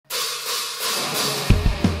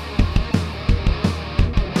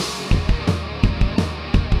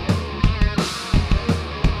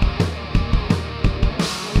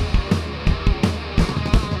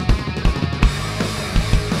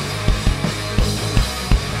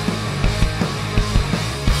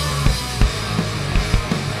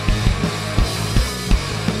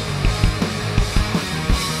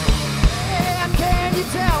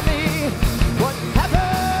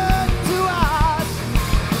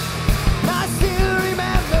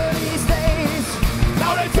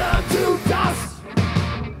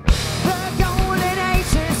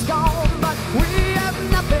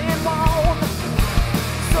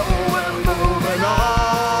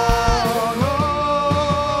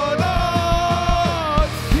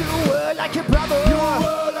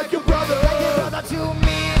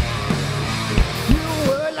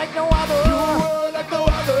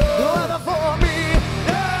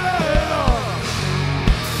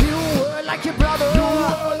like your brother. You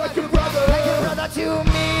were like your brother. Like your brother to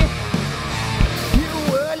me. You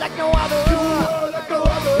were like no other. You were like no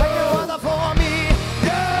other. Like no other for me.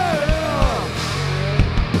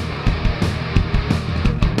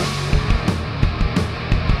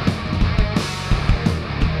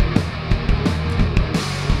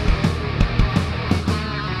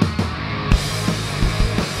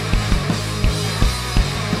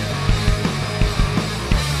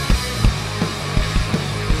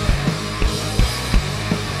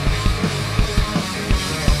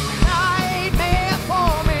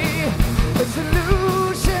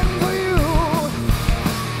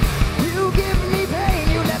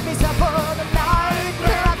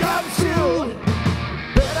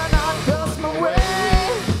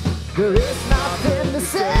 There is nothing to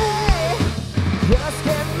say, just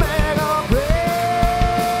get mad or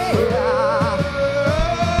pray.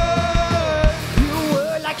 You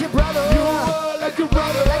were like your brother. You were like your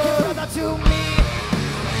brother. Like your brother to me.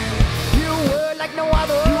 You were like no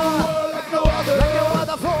other. You were like no other. Like no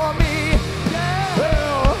other for me.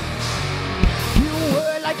 Yeah. You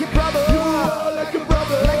were like your brother. You were like your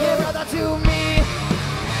brother. Like your brother to me.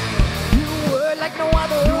 You were like no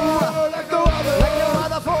other. You were like no other. Like no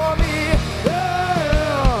other for me.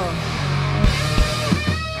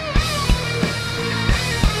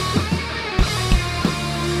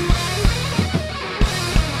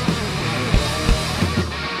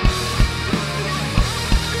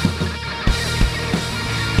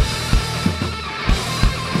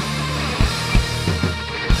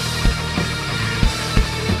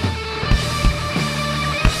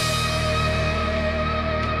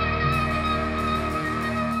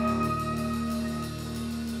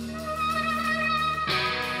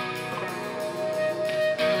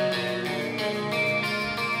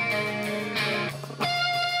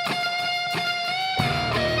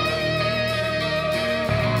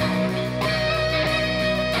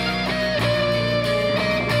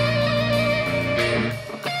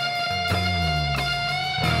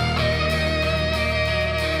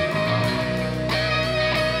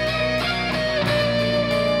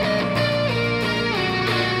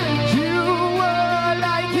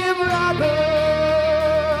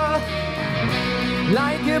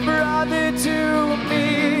 Like a brother to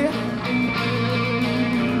me.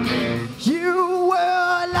 You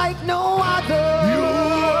were like no other. You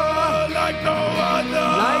were like no other.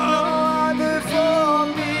 Like no other for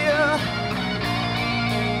me.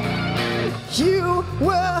 You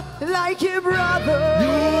were like your brother. You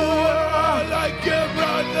were like your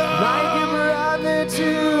brother. Like your brother to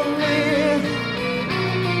me.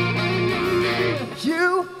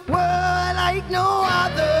 You were like no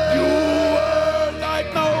other. You were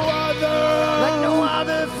like no other. Like no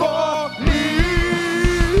other for me.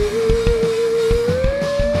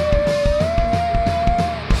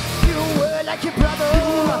 You were like your brother. You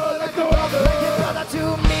were like no other. Like your brother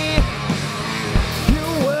to me. You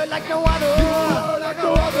were like no other. You were like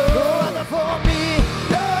no other. No other for me.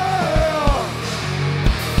 Yeah.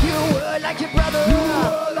 You were like your brother. You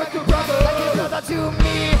were like your brother. Like your brother to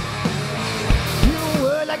me. You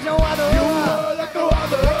were like no other. You were like no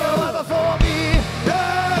other. Like no other for me.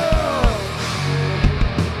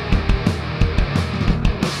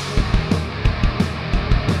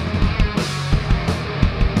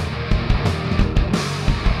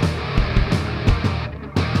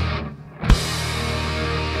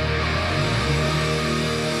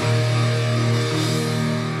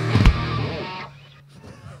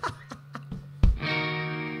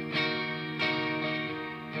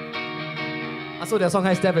 Achso, der Song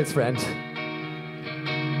heißt Devil's Friend.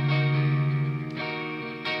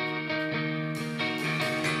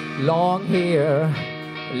 Long hair,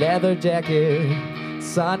 leather jacket,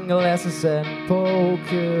 sunglasses and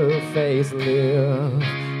poker face. Live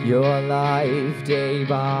your life day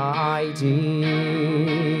by day.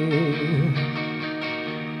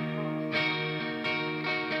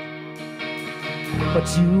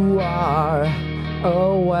 But you are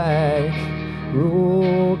awake,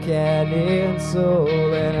 rook and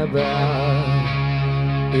insolent, a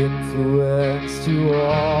bad influence to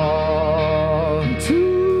all.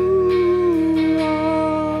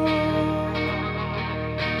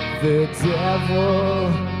 The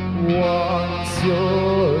devil wants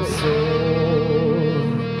your soul.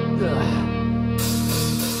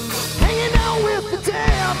 Hanging out with the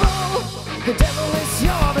devil is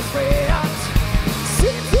your best friend.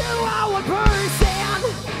 Seems you are one person,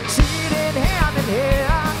 cheating hand in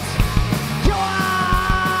hand. You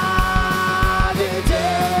are the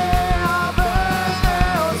devil's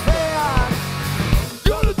friend.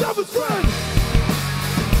 You're the devil's friend.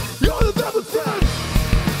 You're the devil's friend.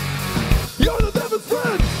 You're the devil's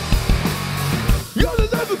friend.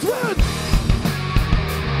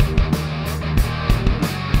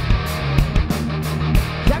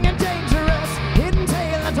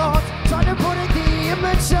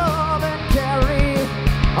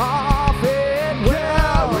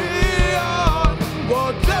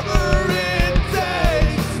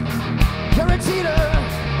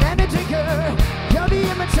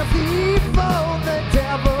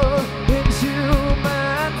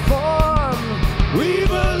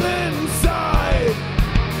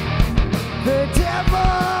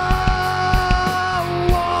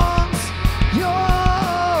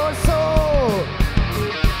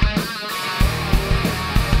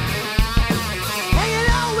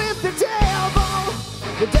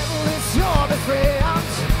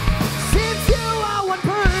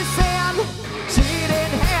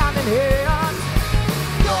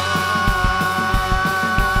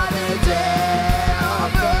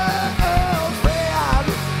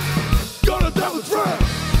 devil's friend.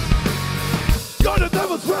 You're the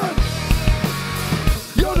devil's friend.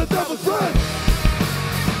 You're the devil's friend.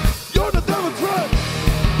 You're the devil's friend.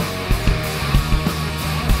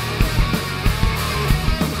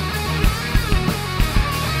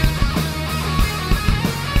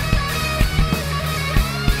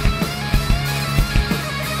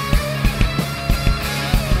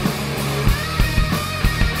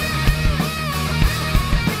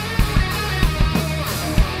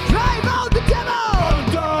 Drive out the devil! Burn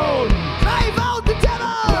it down. Drive out the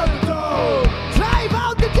devil! Burn it down. Drive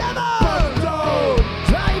out the devil! Burn it down.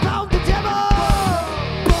 Drive out the devil!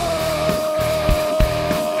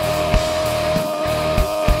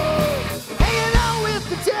 Hanging out with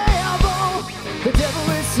the devil. The devil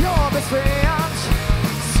is your best friend.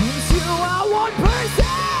 Seems you are one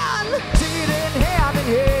person, sitting hand in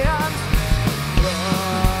hand.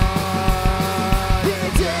 The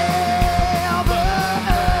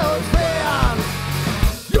devil's friend.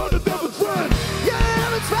 You're the devil's friend. You're the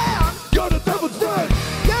devil's friend. You're the devil's friend.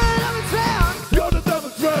 You're the devil's friend. You're the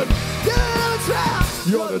devil's friend. You're the devil's friend.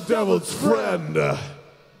 You're the devil's friend.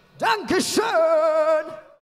 Dankeschön.